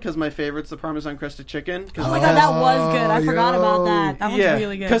gotten because my favorite's the Parmesan crusted chicken. Oh my god, that was good. I forgot about that. That was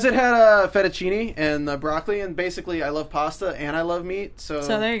really good. because it had fettuccine and the broccoli, and basically I love pasta and I love meat. So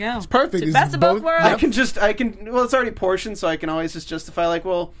there you go. It's perfect. It's Best of both worlds. I can. Well, it's already portioned, so I can always just justify like,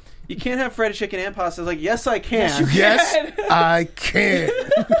 well, you can't have fried chicken and pasta. It's like, yes, I can. Yes, I can.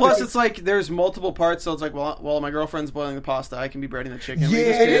 Plus, it's like there's multiple parts, so it's like, well, while my girlfriend's boiling the pasta, I can be breading the chicken. We Yeah,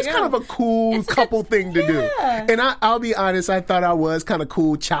 just get- it's kind of a cool couple thing to do. And I'll be honest, I thought I was kind of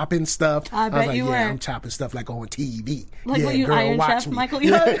cool chopping stuff. I was bet like, you yeah, were. I'm chopping stuff like on TV. Like yeah, what you girl, Iron watch Chef, me. Michael?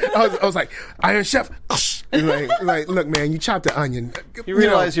 Yeah. I was like, Iron Chef. And like, look, man, you chopped the onion. You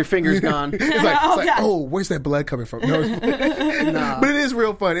realize your finger's gone. It's like, God. oh, where's that blood coming from? No, but it is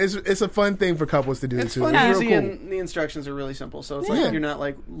real fun. It's a fun thing for couples to do It's too. fun, It's real easy, cool. and the instructions are really simple. So it's Yeah. like you're not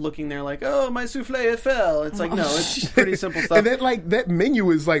like looking there like, oh, my souffle it fell. It's like, no, it's pretty simple stuff. And that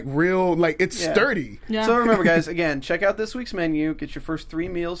menu is like real, like it's Yeah. sturdy. Yeah. So remember, guys, again, check out this week's menu. Get your first 3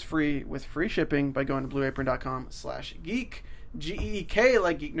 meals free with free shipping by going to blueapron.com/geek. GEEK,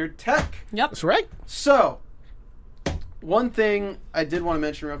 like Geek Nerd Tech. Yep. That's right. So, one thing I did want to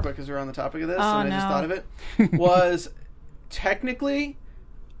mention real quick because we're on the topic of this, Oh, and I just no. thought of it, was technically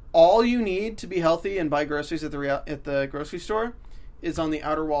all you need to be healthy and buy groceries at the grocery store is on the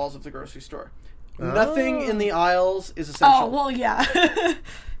outer walls of the grocery store. Nothing in the aisles is essential. Oh well, yeah.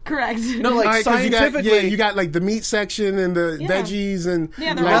 Correct. No, like All right, 'cause scientifically, you got like the meat section and the Yeah. veggies and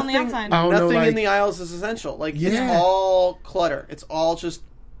Yeah, they're like, all on the outside. I don't know, nothing like- in the aisles is essential. Like it's Yeah. all clutter. It's all just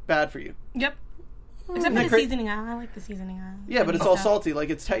bad for you. Yep. Except for that the great? seasoning aisle. I like the seasoning aisle. Yeah, but it's Good all stuff. salty.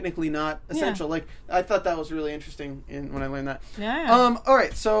 Like it's technically not essential. Like I thought that was really interesting when I learned that. Yeah. All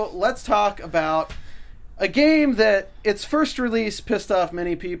right, so let's talk about a game that its first release pissed off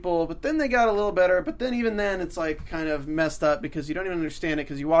many people, but then they got a little better. But then even then, it's like kind of messed up because you don't even understand it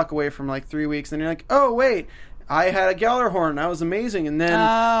because you walk away from like 3 weeks and you're like, oh wait, I had a Gjallarhorn, that was amazing, and then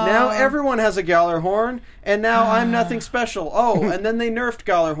now everyone has a Gjallarhorn, and now I'm nothing special. Oh, and then they nerfed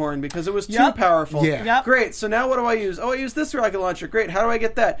Gjallarhorn because it was too Yep. powerful. Yeah. Yep. Great. So now what do I use? Oh, I use this rocket launcher. Great. How do I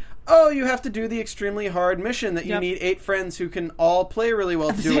get that? Oh, you have to do the extremely hard mission that you Yep. need 8 friends who can all play really well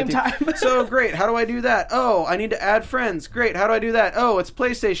to the do same with time. you. So great. How do I do that? Oh, I need to add friends. Great. How do I do that? Oh, it's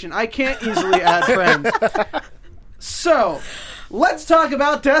PlayStation. I can't easily add friends. So, let's talk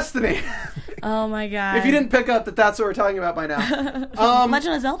about Destiny. Oh my god. If you didn't pick up that that's what we're talking about by now.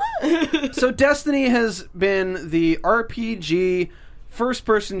 Legend of Zelda? So Destiny has been the RPG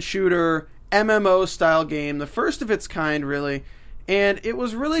first-person shooter MMO style game, the first of its kind, really. And it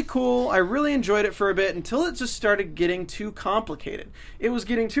was really cool. I really enjoyed it for a bit until it just started getting too complicated. It was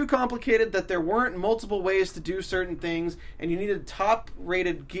getting too complicated that there weren't multiple ways to do certain things, and you needed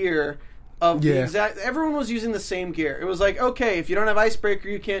top-rated gear of the Yeah. exact... Everyone was using the same gear. It was like, okay, if you don't have Icebreaker,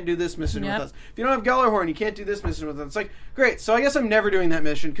 you can't do this mission Yep. with us. If you don't have Gjallarhorn, you can't do this mission with us. It's like, great, so I guess I'm never doing that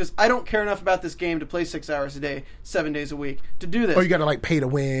mission because I don't care enough about this game to play 6 hours a day, 7 days a week to do this. Or you got to like pay to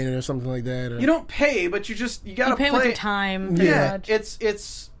win or something like that. Or... You don't pay, but you gotta You pay play. with your time. pretty Yeah, much.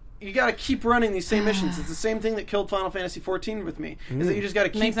 it's you gotta keep running these same missions. It's the same thing that killed Final Fantasy XIV with me. Is that you just gotta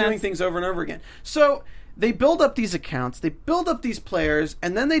keep Makes doing sense. things over and over again. So they build up these accounts, they build up these players,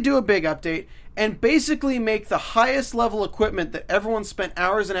 and then they do a big update and basically make the highest level equipment that everyone spent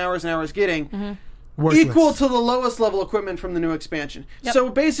hours and hours and hours getting Worthless. equal to the lowest level equipment from the new expansion. Yep. So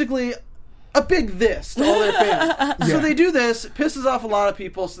basically, a big this to all their fans. So they do this, it pisses off a lot of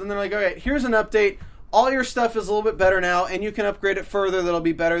people, so then they're like, alright, here's an update. All your stuff is a little bit better now, and you can upgrade it further that'll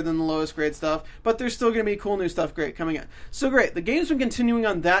be better than the lowest grade stuff, but there's still going to be cool new stuff coming in. So great. The game's been continuing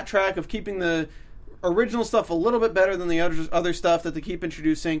on that track of keeping the original stuff a little bit better than the other stuff that they keep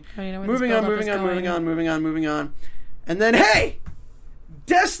introducing. Oh, you know where moving this on, build-up is moving on. And then, hey!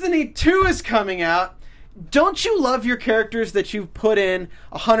 Destiny 2 is coming out, don't you love your characters that you've put in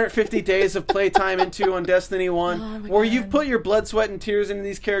 150 days of playtime into on Destiny 1? Where you've put your blood, sweat, and tears into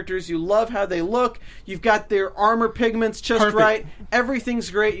these characters. You love how they look. You've got their armor pigments just right. Everything's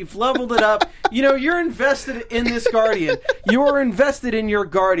great. You've leveled it up. You're invested in this Guardian. You're invested in your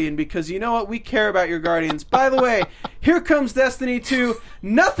Guardian because you know what? We care about your Guardians. By the way, here comes Destiny 2.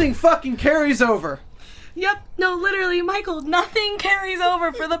 Nothing fucking carries over. Yep. No, literally, Michael, nothing carries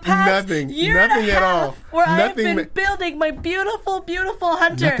over for the past year and a half at all. Where I've been building my beautiful, beautiful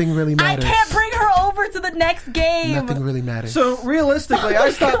Hunter. Nothing really matters. I can't bring her over to the next game. Nothing really matters. So realistically,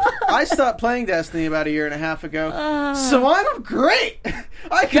 I stopped playing Destiny about a year and a half ago. So I'm great.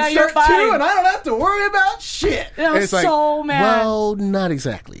 I can start 2 and I don't have to worry about shit. And I was so mad. Well, not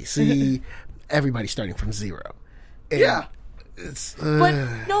exactly. See, everybody's starting from 0. And yeah.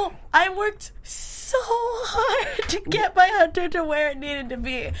 But no, I worked so hard to get my Hunter to where it needed to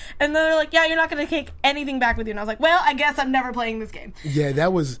be. And then they're like, yeah, you're not going to take anything back with you. And I was like, well, I guess I'm never playing this game. Yeah,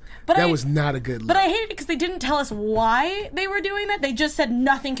 that was not a good look. But I hate it because they didn't tell us why they were doing that. They just said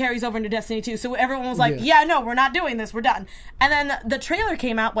nothing carries over into Destiny 2. So everyone was like, yeah, no, we're not doing this. We're done. And then the trailer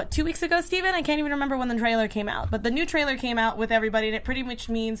came out, 2 weeks ago, Steven? I can't even remember when the trailer came out. But the new trailer came out with everybody, and it pretty much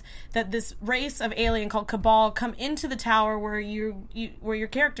means that this race of alien called Cabal come into the tower where where your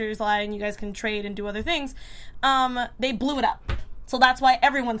characters lie and you guys can trade and do other things. They blew it up. So that's why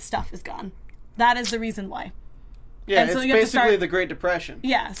everyone's stuff is gone. That is the reason why. Yeah, and so it's you have basically the Great Depression.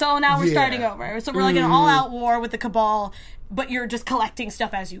 Yeah, so now we're starting over. So we're like in an all-out war with the Cabal, but you're just collecting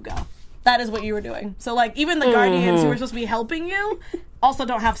stuff as you go. That is what you were doing. So, like, even the Guardians who were supposed to be helping you also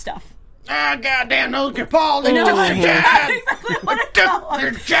don't have stuff. Ah, goddamn, those Cabal, they took their jabs! Exactly what it Took felt like.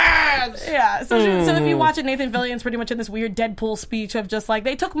 their jabs! Yeah, so if you watch it, Nathan Fillion's pretty much in this weird Deadpool speech of just like,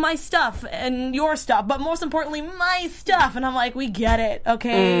 they took my stuff and your stuff, but most importantly, my stuff. And I'm like, we get it,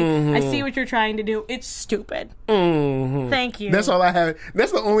 okay? I see what you're trying to do. It's stupid. Thank you. That's all I have.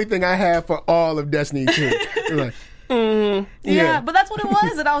 That's the only thing I have for all of Destiny 2. It's like, yeah, but that's what it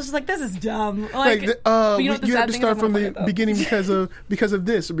was, and I was just like, this is dumb. Like, but you know had to start from the beginning because of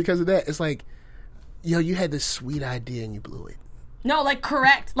this or because of that. It's like, yo, you had this sweet idea and you blew it. No, like,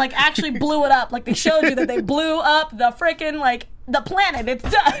 correct. Like, actually blew it up. Like, they showed you that they blew up the frickin', like, the planet. It's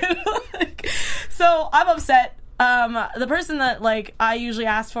done. So, I'm upset. The person that, like, I usually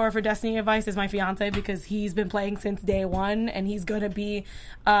ask for Destiny advice is my fiance because he's been playing since day one, and he's gonna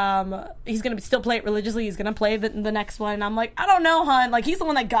still play it religiously. He's gonna play the next one, and I'm like, I don't know, hon. Like, he's the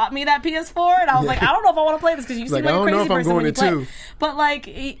one that got me that PS4, and I was like, I don't know if I want to play this because you seem like a crazy person when you play. But,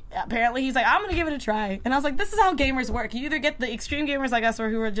 like, apparently he's like, I'm gonna give it a try, and I was like, this is how gamers work. You either get the extreme gamers like us, or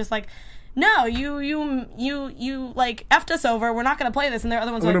who are just like, no, you like effed us over. We're not gonna play this, and there are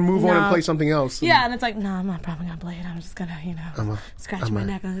other ones. I'm gonna like, move on and play something else. Yeah, and it's like, no, I'm not probably gonna play it. I'm just gonna, scratch my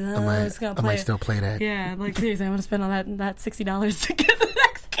neck. I'm just gonna play. I might still play that. Yeah, like seriously, I'm gonna spend all that $60 to get the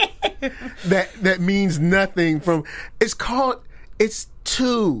next game. That means nothing. It's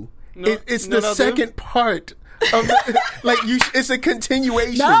 2. It's the second part. It's a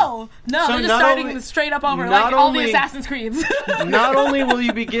continuation. No, So they're just starting straight up over like all the Assassin's Creeds. Not only will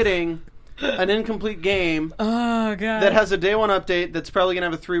you be getting an incomplete game that has a day 1 update that's probably going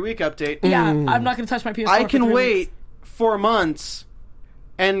to have a 3-week update. Yeah, I'm not going to touch my PS4 I can for 3 wait weeks. 4 months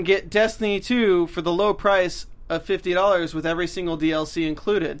and get Destiny 2 for the low price of $50 with every single DLC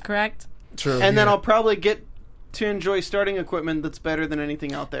included. Correct? True. And then I'll probably get to enjoy starting equipment that's better than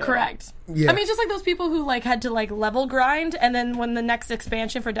anything out there. Correct. Yeah. I mean, just like those people who like had to like level grind, and then when the next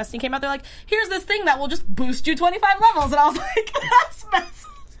expansion for Destiny came out, they're like, here's this thing that will just boost you 25 levels. And I was like, that's messed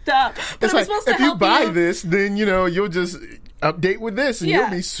up. But it's like, if you buy this, then, you'll just update with this and you'll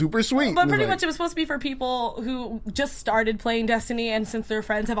be super sweet. But pretty much it was supposed to be for people who just started playing Destiny, and since their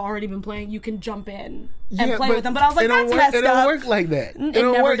friends have already been playing, you can jump in and play with them. But I was like, that's messed up. It don't work like that. It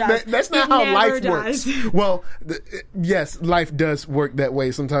don't work. That's not how life works. Well, yes, life does work that way.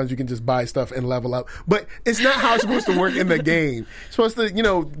 Sometimes you can just buy stuff and level up. But it's not how it's supposed to work in the game. It's supposed to,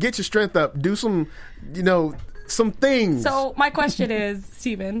 get your strength up, do some, some things. So my question is,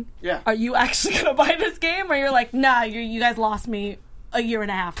 Steven, Yeah. are you actually going to buy this game, or you're like, nah, you guys lost me a year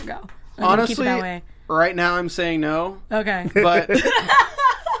and a half ago? I'm gonna Honestly, keep it that way. right now I'm saying no. Okay. But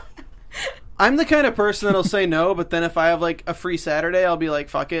I'm the kind of person that'll say no, but then if I have like a free Saturday, I'll be like,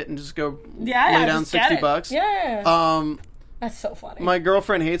 fuck it, and just go lay down just get it. $60. Yeah. That's so funny. My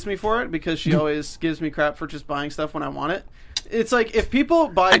girlfriend hates me for it because she always gives me crap for just buying stuff when I want it. It's like, if people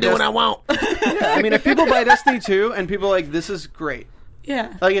buy... I do what I want. Yeah, I mean, if people buy Destiny 2 and people are like, this is great.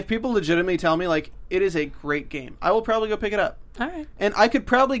 Yeah. Like, if people legitimately tell me, like, it is a great game, I will probably go pick it up. All right. And I could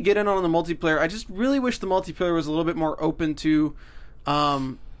probably get in on the multiplayer. I just really wish the multiplayer was a little bit more open to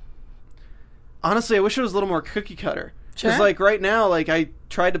Honestly, I wish it was a little more cookie cutter. Because, Sure. like, right now, like, I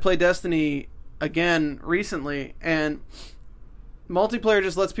tried to play Destiny again recently, and multiplayer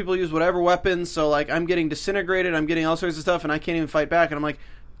just lets people use whatever weapons, so, like, I'm getting disintegrated, I'm getting all sorts of stuff, and I can't even fight back, and I'm like,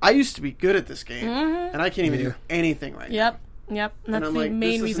 I used to be good at this game, and I can't even do anything right now. Yep. And that's I'm the like,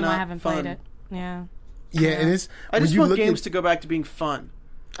 main this is reason why I not haven't fun. played it. Yeah. Yeah, and it's. I just when you want look games at- to go back to being fun.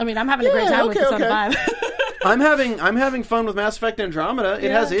 I mean, I'm having a great time with Persona 5. I'm having fun with Mass Effect Andromeda. It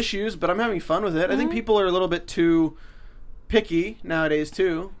Yeah. has issues, but I'm having fun with it. I think people are a little bit too picky nowadays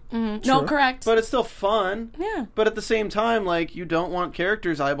too. No, correct. But it's still fun. Yeah. But at the same time, like, you don't want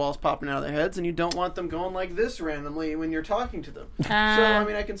characters' eyeballs popping out of their heads, and you don't want them going like this randomly when you're talking to them. So I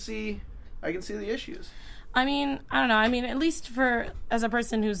mean, I can see the issues. I mean, I don't know. I mean, at least for as a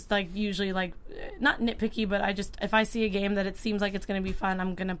person who's like usually like not nitpicky, but I just if I see a game that it seems like it's going to be fun,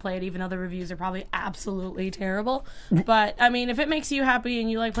 I'm going to play it, even though the reviews are probably absolutely terrible. But I mean, if it makes you happy and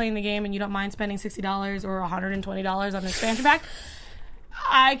you like playing the game and you don't mind spending $60 or $120 on an expansion pack,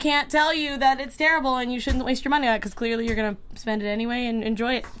 I can't tell you that it's terrible and you shouldn't waste your money on it, because clearly you're going to spend it anyway and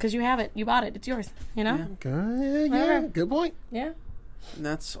enjoy it because you have it, you bought it, it's yours. You know? Yeah, good point. Yeah. And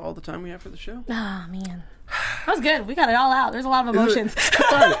that's all the time we have for the show. Ah, man. That was good. We got it all out. There's a lot of emotions.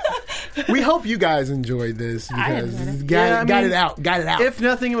 We hope you guys enjoyed this because enjoyed it. got it out. Got it out. If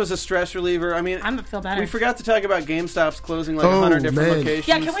nothing, it was a stress reliever. I mean, I'm gonna feel better. we forgot to talk about GameStop's closing like Oh, 100 different man. locations.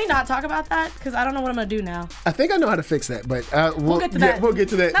 Yeah, can we not talk about that? Because I don't know what I'm gonna do now. I think I know how to fix that, but we'll get to that. We'll get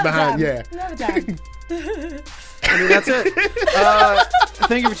to that Another behind. time. Yeah. Another time. I mean, that's it.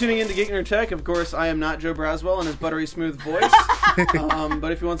 Thank you for tuning in to Geek Nerd Tech. Of course, I am not Joe Braswell and his buttery smooth voice.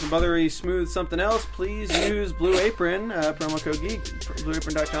 But if you want some buttery smooth something else, please use Blue Apron, promo code GEEK,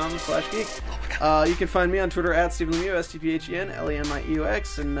 blueapron.com/geek. You can find me on Twitter at Stephen Lemieux, STPHEN,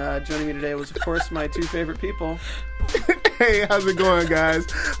 and joining me today was, of course, my two favorite people. Hey, how's it going, guys?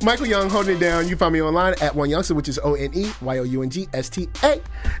 Michael Young holding it down. You can find me online at OneYoungsta, which is OneYoungsta,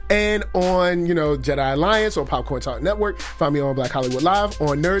 and on Jedi Alliance or Popcorn Talk Network. Find me on Black Hollywood Live.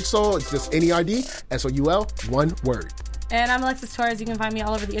 On Nerd Soul, it's just NERD SOUL, one word. And I'm Alexis Torres. You can find me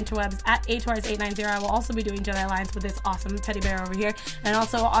all over the interwebs at aTorres890. I will also be doing Jedi Alliance with this awesome teddy bear over here. And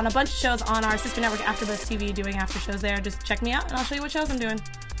also on a bunch of shows on our sister network, AfterBuzz TV, doing after shows there. Just check me out and I'll show you what shows I'm doing.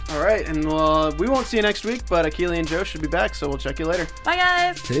 All right, and we won't see you next week, but Akili and Joe should be back, so we'll check you later. Bye,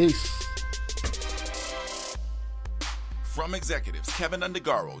 guys. Peace. From executives Kevin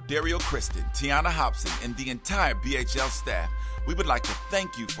Undergaro, Dario Kristen, Tiana Hobson, and the entire BHL staff, we would like to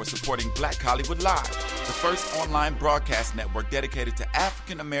thank you for supporting Black Hollywood Live, the first online broadcast network dedicated to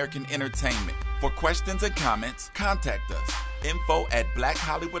African American entertainment. For questions and comments, contact us.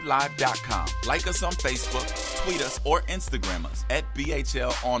 info@blackhollywoodlive.com. Like us on Facebook, tweet us, or Instagram us at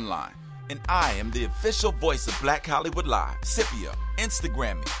BHL Online. And I am the official voice of Black Hollywood Live, Scipio.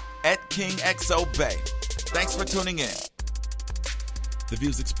 Instagram me at KingXOBay. Thanks for tuning in. The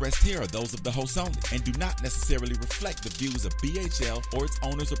views expressed here are those of the host only and do not necessarily reflect the views of BHL or its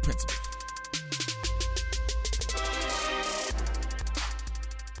owners or principals.